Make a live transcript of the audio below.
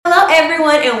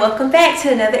everyone, and welcome back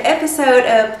to another episode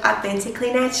of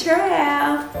Authentically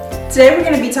Natural. Today we're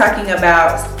going to be talking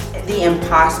about the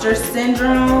imposter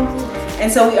syndrome.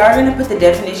 And so we are going to put the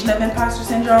definition of imposter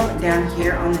syndrome down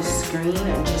here on the screen,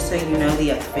 just so you know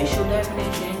the official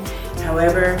definition.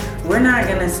 However, we're not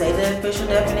going to say the official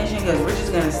definition because we're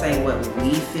just going to say what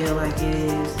we feel like it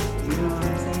is. You know what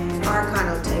I'm saying? Our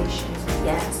connotation.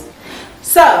 Yes.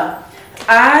 So,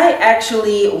 I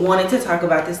actually wanted to talk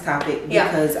about this topic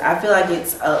because I feel like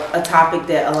it's a topic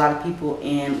that a lot of people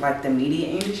in like the media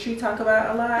industry talk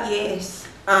about a lot. Yes.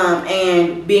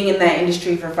 And being in that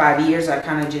industry for 5 years, I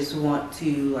kind of just want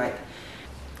to I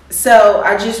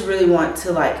just really want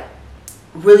to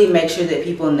really make sure that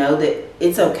people know that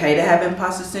it's okay to have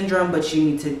imposter syndrome, but you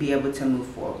need to be able to move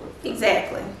forward.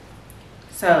 Exactly.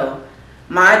 So,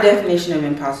 my definition of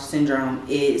imposter syndrome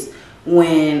is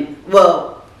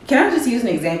can I just use an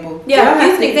example? Yeah,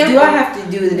 use an example. Do I have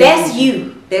to do the That's definition?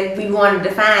 you that we want to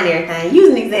define everything. Use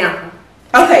an example.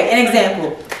 Okay, an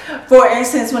example. For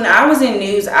instance, when I was in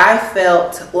news, I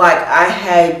felt like I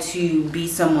had to be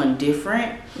someone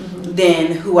different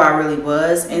than who I really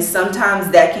was. And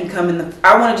sometimes that can come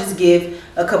I want to just give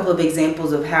a couple of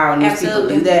examples of how news people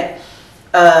do that.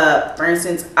 For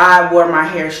instance, I wore my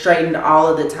hair straightened all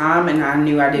of the time, and I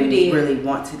knew I didn't really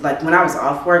want to. Like when I was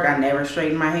off work, I never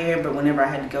straightened my hair, but whenever I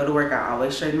had to go to work, I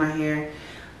always straightened my hair.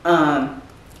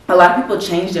 A lot of people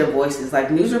change their voices. Like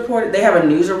news reporter, they have a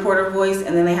news reporter voice,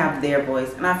 and then they have their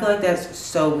voice, and I feel like that's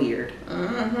so weird.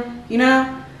 You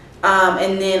know?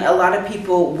 And then a lot of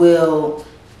people will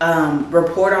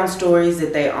report on stories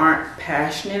that they aren't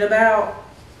passionate about.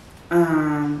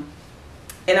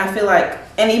 And I feel like,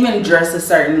 and even dress a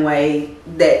certain way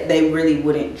that they really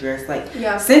wouldn't dress.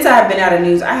 Since I've been out of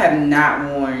news, I have not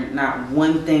worn not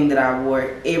one thing that I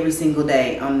wore every single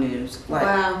day on news.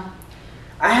 Wow.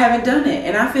 I haven't done it,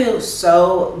 and I feel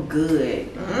so good.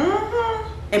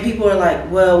 And people are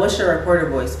like, well, what's your reporter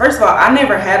voice? First of all, I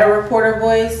never had a reporter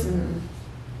voice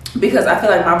because I feel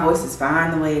like my voice is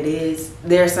fine the way it is.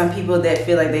 There are some people that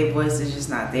feel like their voice is just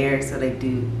not there, so they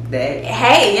do that.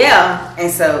 Hey, yeah.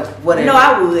 And so, whatever. You know,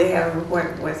 I would have a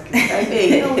reporter voice because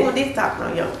you don't want this talking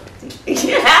on your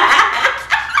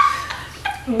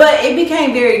But it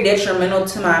became very detrimental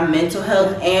to my mental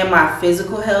health and my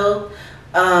physical health.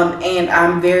 And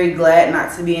I'm very glad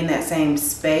not to be in that same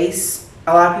space.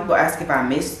 A lot of people ask if I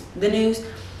miss the news.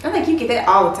 I think you get that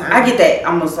all the time. I get that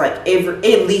almost at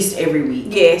least every week.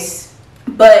 Yes.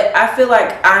 But I feel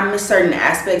like I miss certain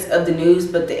aspects of the news,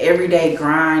 but the everyday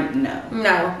grind, no.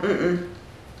 No.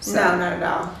 So, no, not at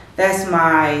all. That's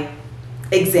my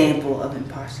example of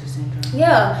imposter syndrome.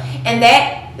 Yeah. And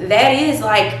that is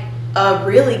like a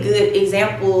really good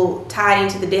example tied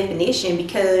into the definition,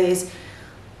 because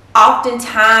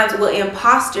oftentimes,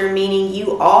 imposter meaning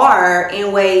you are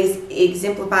in ways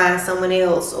exemplifying someone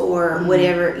else or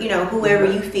whatever, whoever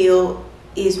you feel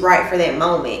is right for that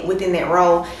moment within that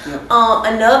role.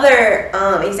 Another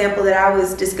example that I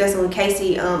was discussing with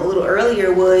Casey a little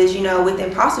earlier was, with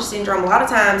imposter syndrome, a lot of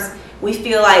times we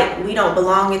feel like we don't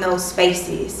belong in those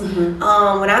spaces. When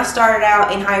I started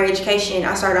out in higher education,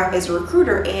 I started off as a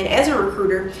recruiter, and as a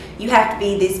recruiter, you have to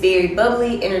be this very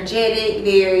bubbly, energetic,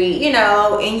 very,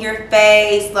 in your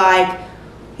face,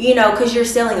 because you're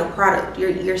selling a product,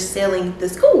 you're selling the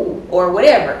school or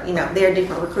whatever. There are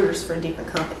different recruiters for different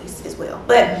companies as well.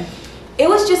 But it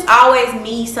was just always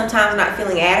me sometimes not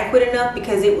feeling adequate enough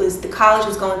because the college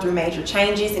was going through major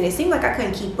changes, and it seemed like I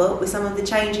couldn't keep up with some of the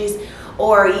changes.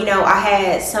 Or, I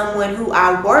had someone who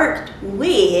I worked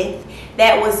with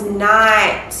that was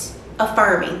not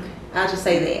affirming. I'll just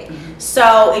say that.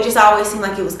 So it just always seemed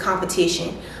like it was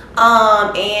competition.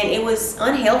 And it was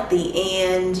unhealthy.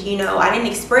 And, I didn't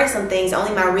express some things.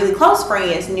 Only my really close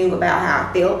friends knew about how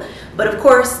I felt. But, of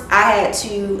course, I had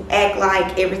to act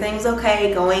like everything was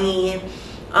okay going in.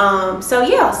 So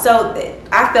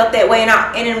I felt that way,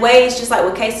 and in ways, just like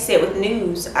what Casey said with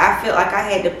news, I felt like I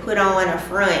had to put on a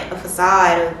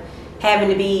facade of having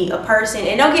to be a person.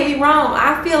 And don't get me wrong,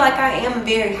 I feel like I am a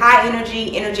very high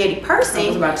energy, energetic person. I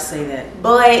was about to say that.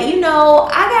 But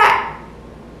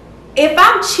if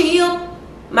I'm chill,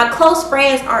 my close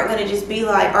friends aren't gonna just be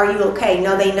like, "Are you okay?"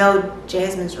 No, they know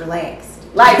Jasmine's relaxed.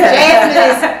 Like Jasmine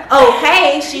is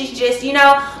okay, she's just,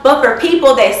 but for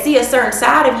people that see a certain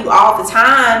side of you all the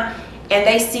time and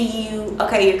they see you,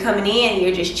 okay, you're coming in and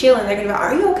you're just chilling, they're gonna be like,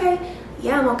 "Are you okay?"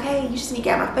 "Yeah, I'm okay. You just need to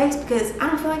get out of my face because I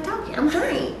don't feel like talking. I'm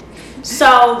drained."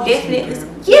 So definitely, just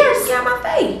get out of my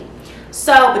face.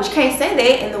 So, but you can't say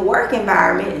that in the work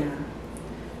environment.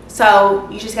 So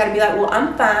you just gotta be like, "Well,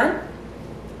 I'm fine.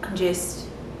 I'm just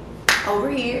over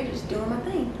here, just doing my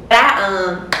thing."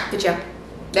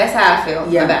 But That's how I feel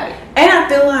about it. And I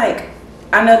feel like,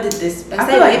 I know that this... I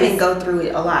feel like women go through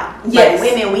it a lot. Yes.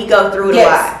 Like women, we go through it a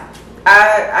lot.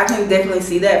 I can definitely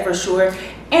see that for sure.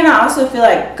 And I also feel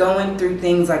like going through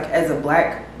things like as a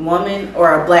black woman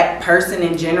or a black person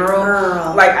in general.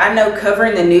 Girl. Like I know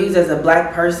covering the news as a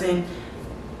black person,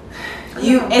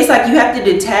 it's like you have to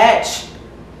detach.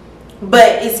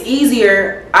 But it's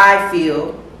easier, I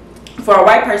feel, for a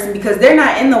white person because they're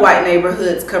not in the white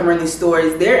neighborhoods covering these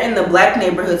stories. They're in the black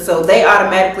neighborhoods, so they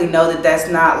automatically know that that's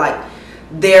not like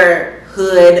their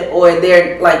hood or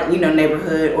their like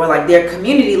neighborhood or like their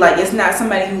community. Like it's not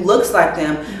somebody who looks like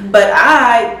them. Mm-hmm. But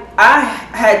I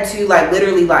had to like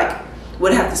literally like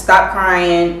would have to stop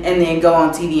crying and then go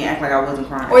on TV and act like I wasn't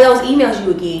crying. Or those emails you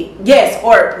would get.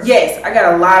 Yes, I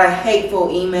got a lot of hateful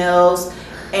emails.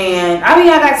 And I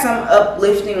mean, I got some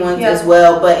uplifting ones as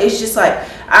well, but it's just like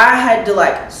I had to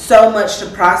like so much to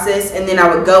process, and then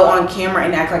I would go on camera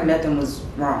and act like nothing was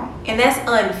wrong. And that's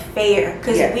unfair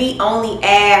because we only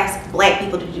ask black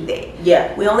people to do that.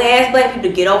 Yeah. We only ask black people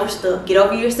to get over stuff, get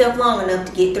over yourself long enough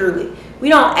to get through it. We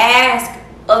don't ask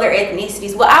other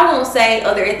ethnicities. Well, I won't say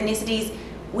other ethnicities.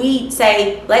 We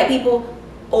say black people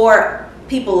or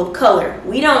people of color.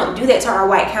 We don't do that to our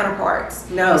white counterparts.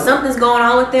 No. If something's going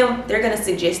on with them, they're going to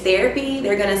suggest therapy.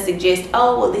 They're going to suggest,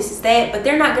 oh, well, this is that. But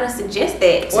they're not going to suggest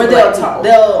that to or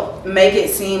they'll make it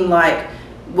seem like,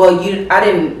 well, I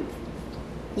didn't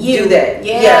do that.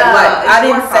 Yeah. Like, I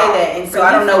didn't say that. And so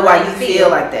I don't know why you feel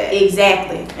like that.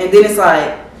 Exactly. And then it's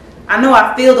like, I know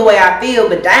I feel the way I feel,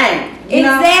 but dang.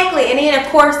 Exactly. And then,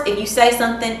 of course, if you say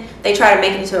something, they try to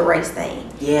make it into a race thing.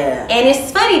 Yeah. And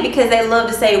it's funny because they love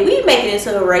to say, we make it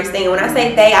into a race thing. And when I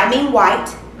say they, I mean white.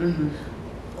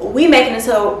 Mm-hmm. We make it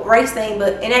into a race thing,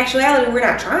 but in actuality, we're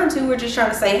not trying to. We're just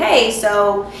trying to say, hey,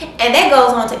 so... And that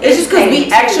goes on to... It's just because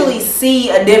we actually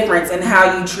see a difference in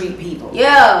how you treat people.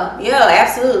 Yeah,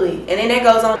 absolutely. And then that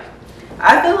goes on...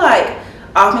 I feel like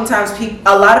oftentimes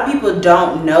a lot of people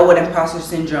don't know what imposter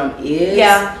syndrome is.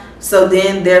 Yeah. So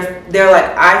then they're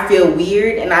like, I feel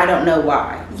weird and I don't know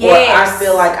why. Yes. Or I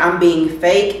feel like I'm being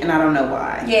fake and I don't know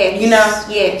why. Yes. You know?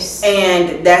 Yes.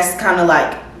 And that's kind of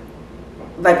like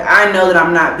I know that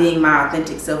I'm not being my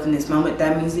authentic self in this moment.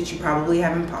 That means that you probably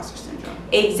have imposter syndrome.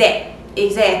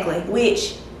 Exactly.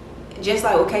 Which, just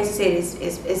like what Casey said,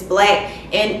 is black.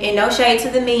 And no shade to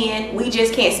the men. We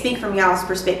just can't speak from y'all's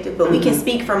perspective, but we can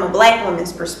speak from a black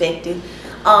woman's perspective.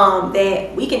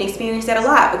 That we can experience that a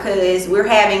lot because we're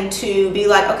having to be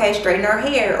like, okay, straighten our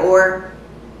hair or,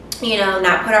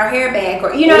 not put our hair back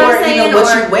or, what I'm saying? Even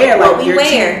what you wear, like you're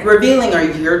too revealing or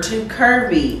you're too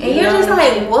curvy. And you're just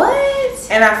like, what?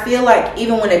 And I feel like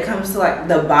even when it comes to like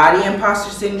the body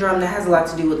imposter syndrome, that has a lot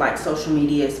to do with like social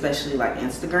media, especially like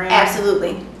Instagram.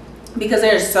 Absolutely. Because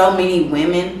there's so many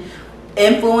women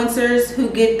influencers who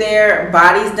get their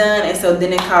bodies done, and so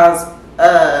then it causes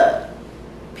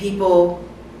people...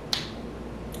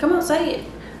 Come on, say it.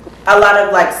 A lot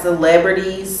of like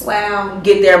celebrities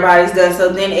get their bodies done, so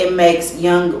then it makes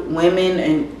young women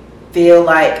and feel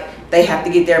like they have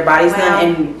to get their bodies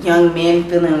done, and young men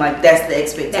feeling like that's the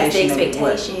expectation.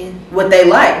 Of what they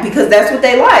like, because that's what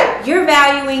they like. You're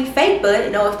valuing fake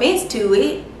butt, no offense to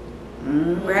it,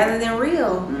 rather than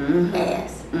real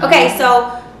ass. Okay,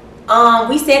 so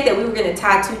we said that we were going to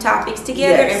tie two topics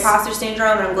together, imposter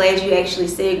syndrome, and I'm glad you actually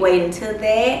segued into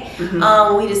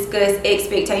that. We discussed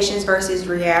expectations versus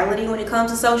reality when it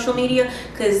comes to social media,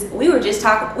 because we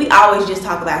always just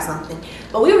talk about something,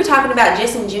 but we were talking about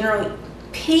just in general,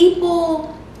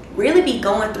 people really be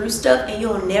going through stuff and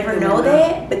you'll never know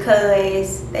that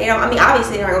because they don't,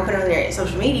 obviously they're not going to put it on their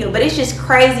social media, but it's just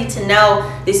crazy to know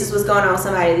this is what's going on with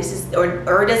somebody,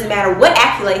 or it doesn't matter what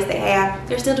accolades they have,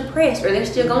 they're still depressed or they're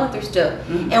still going through stuff.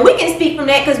 And we can speak from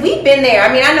that because we've been there.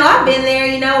 I know I've been there,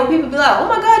 where people be like, oh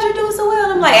my God, you're doing so well.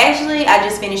 And I'm like, actually, I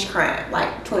just finished crying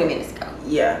like 20 minutes ago.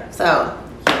 Yeah. So.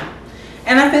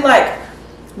 And I feel like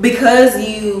because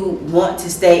you want to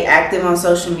stay active on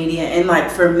social media, and like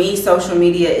for me, social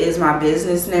media is my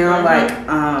business now. Like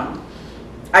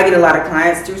I get a lot of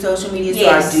clients through social media, so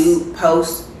I do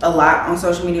post a lot on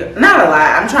social media. Not a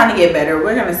lot. I'm trying to get better.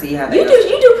 We're gonna see how that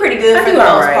goes. You do pretty good for the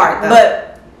most part, though.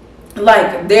 But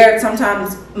like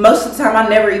most of the time I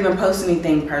never even post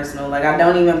anything personal. Like I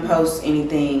don't even post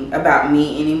anything about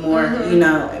me anymore,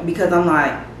 because I'm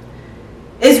like,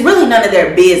 it's really none of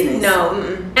their business.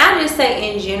 No. I just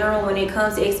say in general, when it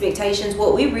comes to expectations,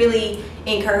 what we really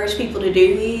encourage people to do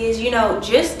is,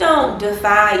 just don't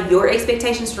defy your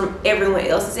expectations from everyone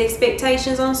else's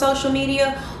expectations on social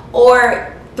media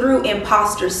or through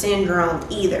imposter syndrome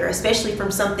either, especially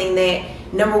from something that,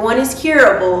 number one, is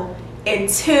curable, and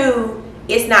two,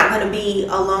 it's not going to be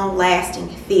a long-lasting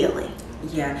feeling.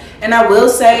 Yeah, and I will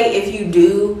say, if you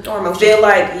do Or emotions. feel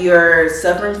like you're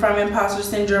suffering from imposter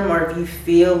syndrome, or if you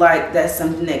feel like that's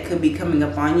something that could be coming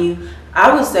up on you,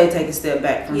 I would say take a step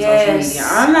back from social media.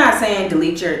 I'm not saying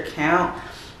delete your account,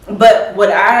 but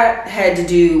what I had to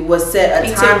do was set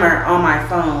a timer on my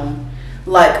phone.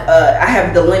 Like I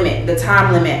have the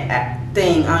time limit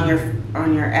thing on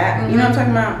your app. You know what I'm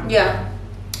talking about? Yeah.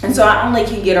 And so I only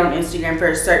can get on Instagram for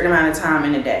a certain amount of time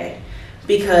in a day.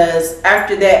 Because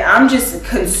after that, I'm just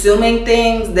consuming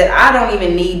things that I don't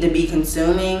even need to be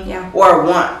consuming or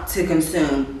want to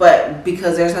consume. But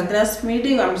because there's nothing else for me to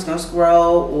do, I'm just going to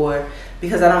scroll. Or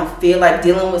because I don't feel like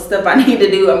dealing with stuff I need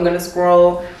to do, I'm going to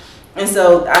scroll. And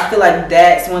so I feel like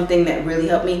that's one thing that really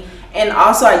helped me. And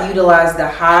also I utilize the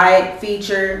hide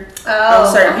feature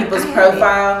on certain people's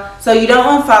profile. So you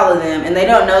don't unfollow them and they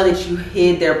don't know that you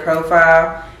hid their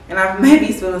profile. And I may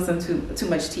be spilling some too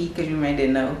much tea because you may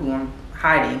didn't know who I'm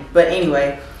hiding. But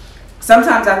anyway,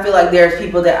 sometimes I feel like there's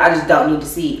people that I just don't need to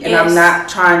see. And I'm not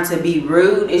trying to be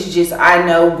rude. It's just I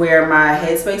know where my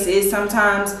headspace is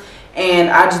sometimes. And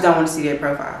I just don't want to see their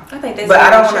profile. I think that's but I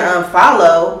don't want to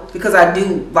unfollow because I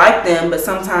do like them. But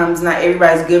sometimes not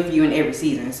everybody's good for you in every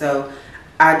season. So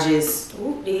I just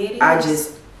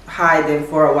hide them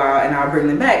for a while and I'll bring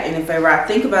them back. And if ever I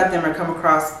think about them or come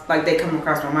across my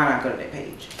mind, I'll go to their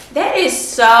page. That is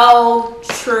so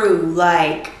true.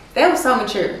 Like, that was so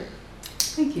mature.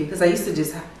 Thank you. Because I used to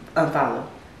just unfollow.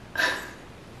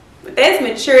 But that's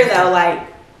mature though. Like,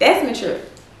 that's mature.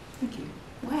 Thank you.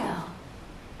 Wow.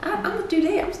 I'm gonna do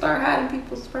that. I'm gonna start hiding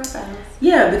people's profiles.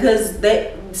 Yeah, because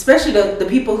they, especially the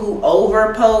people who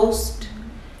overpost,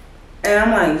 and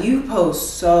I'm like, you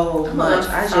post so much.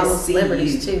 I just see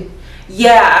celebrities you. too.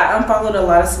 Yeah, I unfollowed a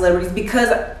lot of celebrities because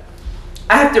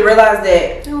I have to realize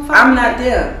that I'm not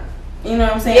them. You know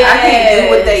what I'm saying? Yes. I can't do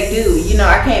what they do. You know,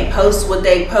 I can't post what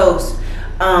they post.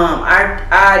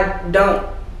 I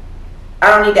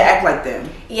don't need to act like them.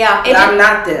 Yeah, I'm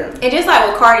not them. And just like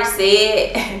what Cardi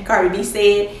B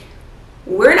said,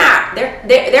 we're not.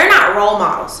 They're not role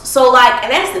models. So like,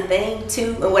 and that's the thing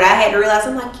too. And what I had to realize,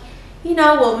 I'm like,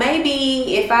 well,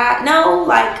 maybe if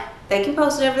like they can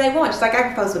post whatever they want, just like I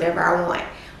can post whatever I want.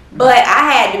 But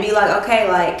I had to be like, okay,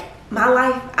 like my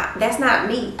life, that's not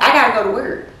me. I gotta go to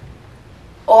work.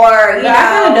 Or I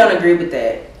kind of don't agree with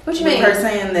that. What you mean? Her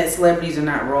saying that celebrities are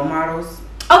not role models.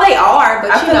 Oh, they are,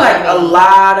 but I feel like a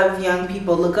lot of young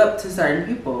people look up to certain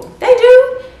people. They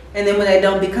do. And then when they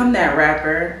don't become that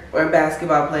rapper or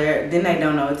basketball player, then they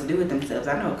don't know what to do with themselves.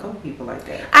 I know a couple people like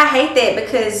that. I hate that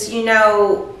because,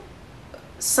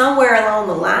 somewhere along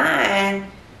the line,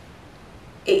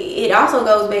 it also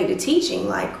goes back to teaching.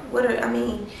 Like,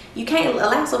 you can't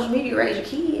allow social media to raise your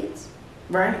kids.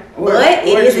 Right. But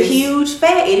it is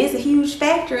a huge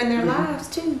factor in their lives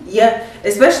too. Yeah,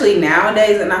 especially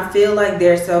nowadays, and I feel like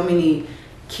there's so many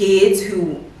kids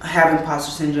who have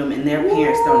imposter syndrome and their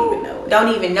parents don't even know it.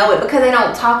 Don't even know it because they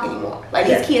don't talk anymore. Like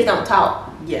these kids don't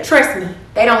talk. Yeah. Trust me,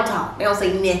 they don't talk. They don't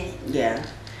say nothing. Yeah.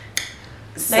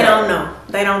 So, they don't know.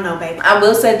 They don't know, baby. I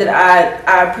will say that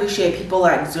I appreciate people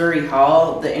like Zuri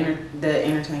Hall, the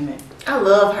entertainment. I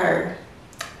love her.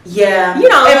 Yeah.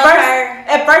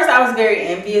 At first I was very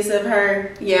envious of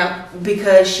her. Yeah.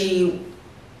 Because she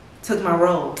took my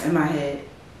role in my head.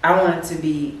 I wanted to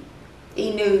be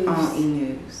E-News. On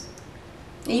E-News.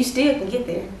 And you still can get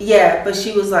there. Yeah, but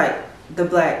she was like the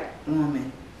black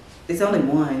woman. It's only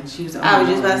one. She was the only I was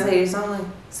just about to say it's only.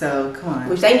 So come on.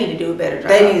 Which they need to do a better job.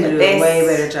 They need to do a way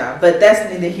better job. But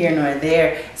that's neither here nor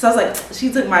there. So I was like,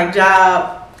 she took my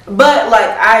job. But like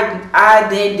I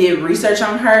then did research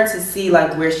on her to see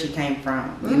like where she came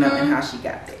from, and how she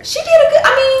got there. She did a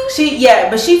good.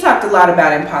 But she talked a lot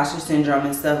about imposter syndrome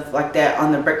and stuff like that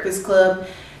on the Breakfast Club,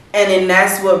 and then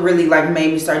that's what really like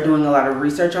made me start doing a lot of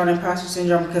research on imposter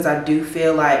syndrome because I do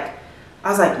feel like I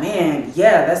was like, man,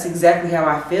 yeah, that's exactly how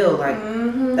I feel. Like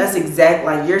that's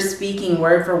like you're speaking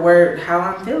word for word how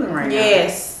I'm feeling right now.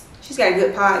 Yes, she's got a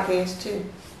good podcast too.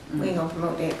 We ain't gonna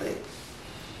promote that, but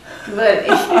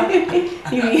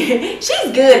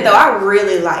she's good though. I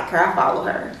really like her. I follow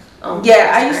her.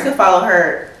 I used to follow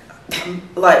her.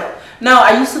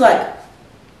 I used to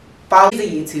follow the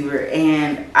YouTuber,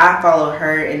 and I follow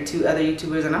her and 2 other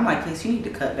YouTubers, and I'm like, Case, you need to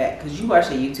cut back because you watch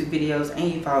their YouTube videos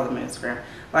and you follow them on Instagram.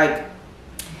 I've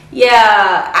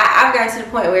gotten to the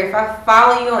point where if I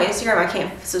follow you on Instagram, I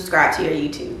can't subscribe to your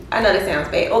YouTube. I know that sounds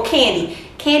bad. Oh,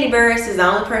 Candy Burris is the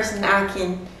only person I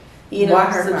can.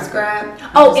 Subscribe.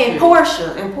 And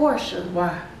Portia.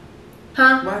 Why?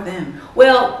 Huh? Why them?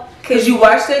 Well, because you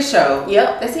watch their show.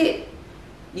 Yep, that's it.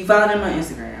 You follow them on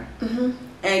Instagram. Mm-hmm.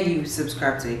 And you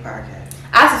subscribe to their podcast.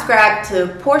 I subscribe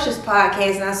to Portia's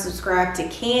podcast and I subscribe to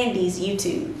Candy's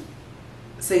YouTube.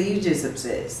 So you just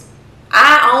obsessed.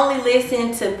 I only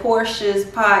listen to Portia's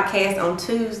podcast on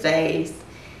Tuesdays,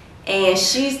 and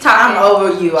she's talking. I'm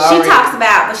over you already. She talks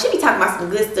about, but she be talking about some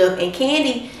good stuff. And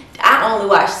Candy, I only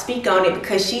watch Speak on It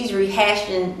because she's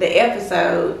rehashing the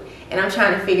episode, and I'm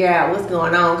trying to figure out what's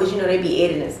going on because they be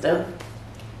editing stuff.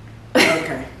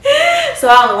 Okay. So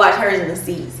I only watch hers in the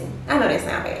season. I know that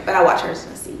sounds bad, but I watch hers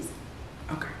in the season.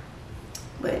 Okay.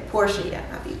 But Portia, yeah,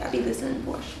 I be listening to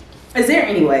Portia. Is there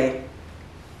any way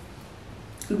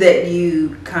that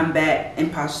you combat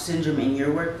imposter syndrome in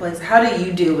your workplace? How do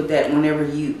you deal with that whenever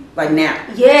you, like now?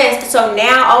 Yes, so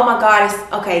now, oh my God,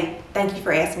 it's, okay, thank you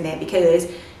for asking that, because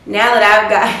now that I've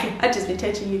got, I just been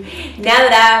touching you, now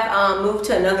that I've moved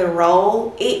to another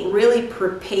role, it really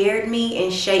prepared me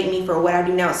and shaped me for what I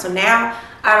do now. So now,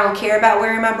 I don't care about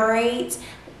wearing my braids.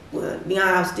 Well, beyond,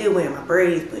 I'm still wearing my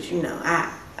braids, but you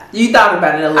thought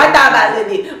about it a little bit. I thought about it a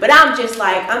little bit, but I'm just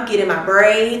like, I'm getting my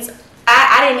braids.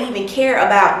 I didn't even care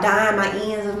about dyeing my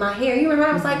ends of my hair. You remember,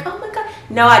 I was like, oh my God.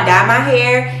 No, I dye my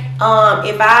hair.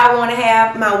 If I want to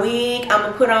have my wig, I'm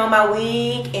going to put on my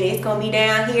wig and it's going to be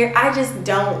down here. I just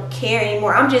don't care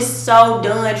anymore. I'm just so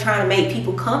done trying to make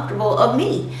people comfortable of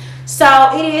me.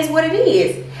 So it is what it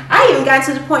is. I even got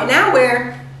to the point now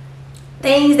where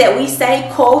things that we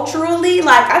say culturally,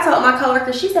 like I told my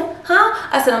coworker, she said, huh?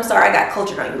 I said, I'm sorry, I got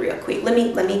cultured on you real quick. Let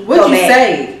me What'd go you back.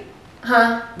 say?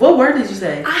 Huh? What word did you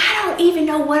say? I don't even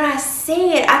know what I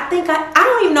said. I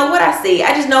don't even know what I said.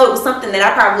 I just know it was something that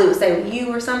I probably would say with you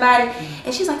or somebody.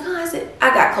 And she's like, oh, I said,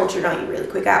 I got cultured on you really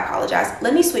quick. I apologize.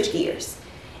 Let me switch gears.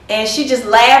 And she just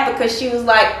laughed because she was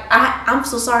like, I'm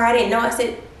so sorry. I didn't know. I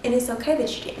said, and it's okay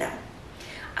that you didn't know.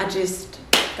 I just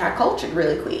got cultured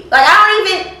really quick. Like,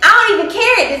 I don't even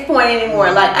care at this point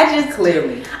anymore. Like, I just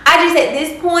at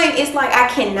this point, it's like, I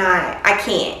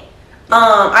can't.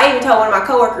 I even told one of my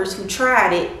coworkers who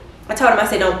tried it, I told him, I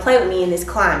said, don't play with me in this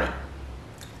climate.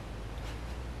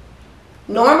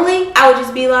 Normally, I would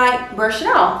just be like, brush it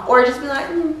off. Or just be like,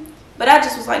 But I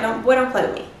just was like, don't play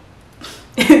with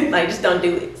me. Like, just don't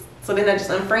do it. So then I just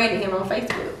unfriended him on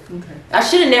Facebook. Okay. I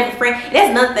should have never friended.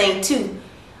 That's another thing, too.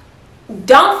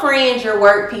 Don't friend your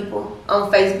work people on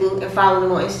Facebook and follow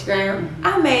them on Instagram. Mm-hmm.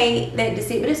 I made that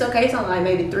decision, but it's okay. It's only like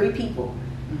maybe 3 people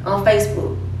on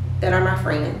Facebook that are my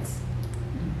friends.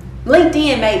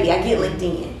 LinkedIn, maybe. I get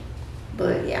LinkedIn.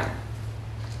 But, yeah.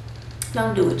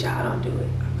 Don't do it, y'all. Don't do it.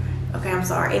 Okay, I'm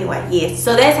sorry. Anyway, yes.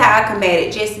 So that's how I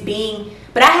combated just being...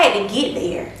 But I had to get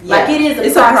there. Yeah. Like, it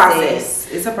is a process.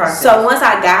 It's a process. So once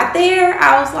I got there,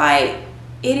 I was like,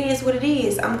 it is what it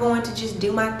is. I'm going to just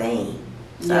do my thing.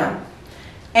 So. Yeah.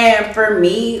 And for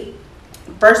me,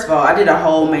 first of all, I did a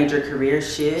whole major career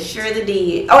shift. Sure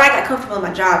did. Oh, I got comfortable in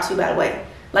my job, too, by the way.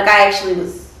 Like, I actually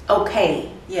was okay.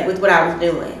 Yeah. With what I was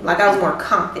doing. Like, I was more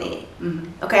confident.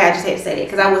 Mm-hmm. Okay, I just had to say that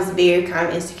because I was very kind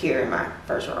of insecure in my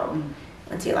first role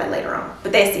until like later on.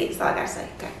 But that's it. That's all I got to say.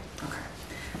 Okay.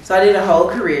 So I did a whole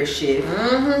career shift.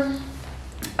 Mm-hmm.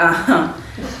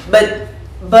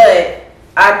 But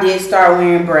I did start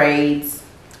wearing braids.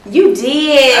 You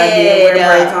did. I did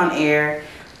wear braids on air.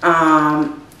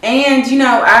 And, you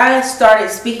know, I started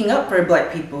speaking up for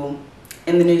Black people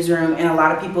in the newsroom. And a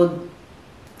lot of people...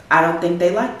 I don't think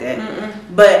they like that. Mm-mm.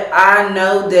 But I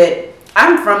know that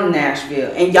I'm from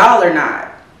Nashville and y'all are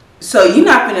not. So you're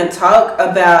not going to talk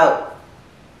about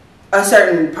a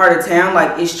certain part of town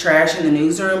like it's trash in the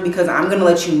newsroom because I'm going to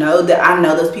let you know that I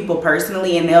know those people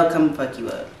personally and they'll come fuck you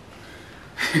up.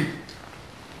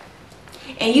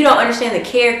 And you don't understand the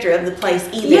character of the place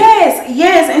either.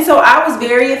 Yes. And so I was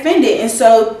very offended. And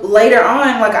so later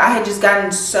on, like I had just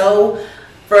gotten so...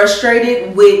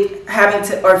 frustrated with having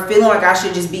to or feeling like I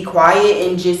should just be quiet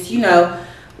and just, you know,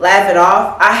 laugh it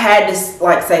off. I had to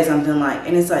like say something like,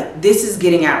 and it's like, this is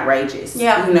getting outrageous.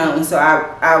 Yeah. You know, and so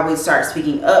I would start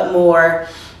speaking up more.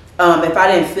 If I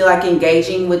didn't feel like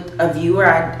engaging with a viewer,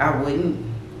 I wouldn't.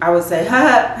 I would say,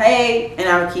 hey, and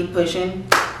I would keep pushing.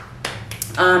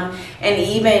 And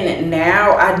even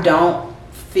now, I don't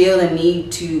feel the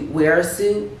need to wear a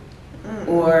suit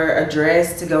or a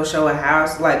dress to go show a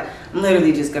house. Like, I'm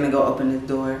literally just gonna go open this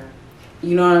door.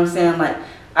 You know what I'm saying? Like,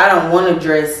 I don't want to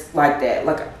dress like that.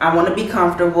 Like, I want to be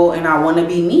comfortable and I want to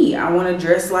be me. I want to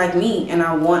dress like me and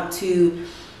I want to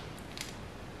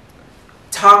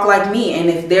talk like me. And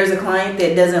if there's a client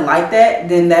that doesn't like that,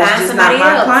 then that's just not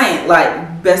my client.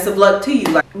 Like, best of luck to you.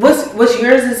 Like, what's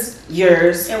yours is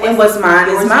yours and what's mine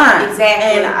is mine.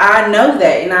 Exactly. And I know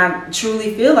that and I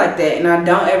truly feel like that. And I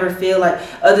don't ever feel like,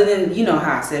 other than, you know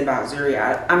how I said about Zuri.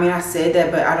 I mean, I said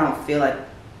that, but I don't feel like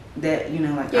that, you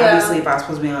know, like obviously if I was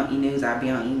supposed to be on E! News, I'd be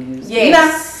on E! News. Yes. You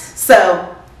know?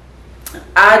 So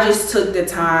I just took the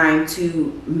time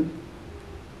to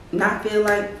not feel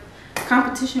like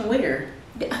competition where.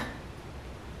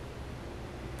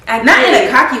 Not in a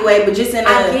cocky way, but just in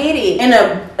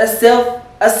a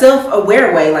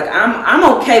self-aware way. Like I'm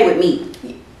okay with me.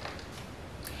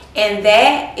 And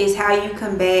that is how you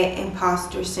combat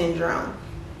imposter syndrome.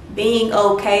 Being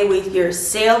okay with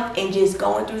yourself and just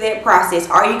going through that process.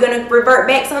 Are you going to revert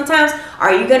back sometimes?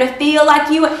 Are you going to feel like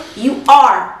you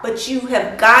are, but you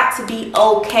have got to be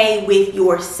okay with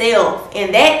yourself.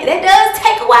 And that does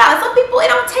take a while. Some people, it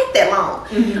don't take that long.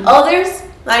 Mm-hmm. Others,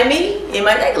 like me, it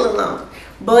might take a little longer.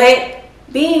 But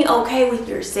being okay with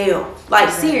yourself,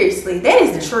 like seriously, that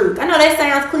is the truth. I know that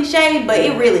sounds cliche, but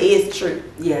it really is the truth.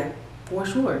 Yeah, for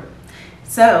sure.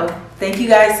 So, thank you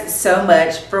guys so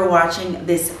much for watching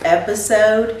this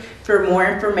episode. For more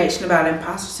information about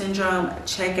imposter syndrome,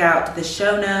 check out the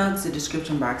show notes, the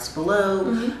description box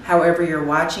below, however you're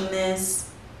watching this.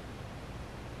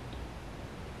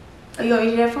 Oh, you want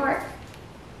me to do that for it?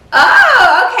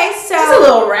 Oh, okay. So just a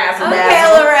little razzle dazzle. Okay,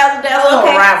 a little razzle dazzle.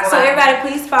 Okay. So everybody,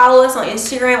 please follow us on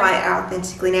Instagram at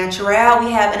Authentically Natural.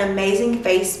 We have an amazing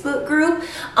Facebook group,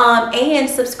 and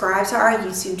subscribe to our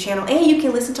YouTube channel. And you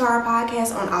can listen to our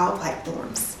podcast on all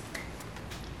platforms.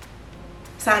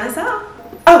 Sign us off.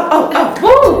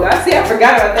 Woo! I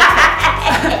forgot about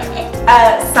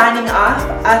that. Signing off,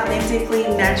 Authentically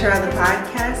Natural, the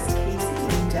podcast. Casey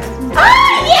and Jasmine.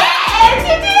 Oh yes,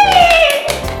 you did.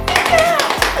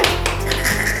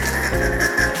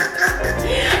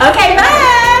 Okay, bye.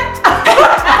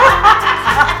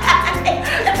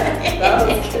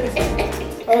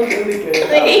 That was really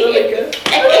good.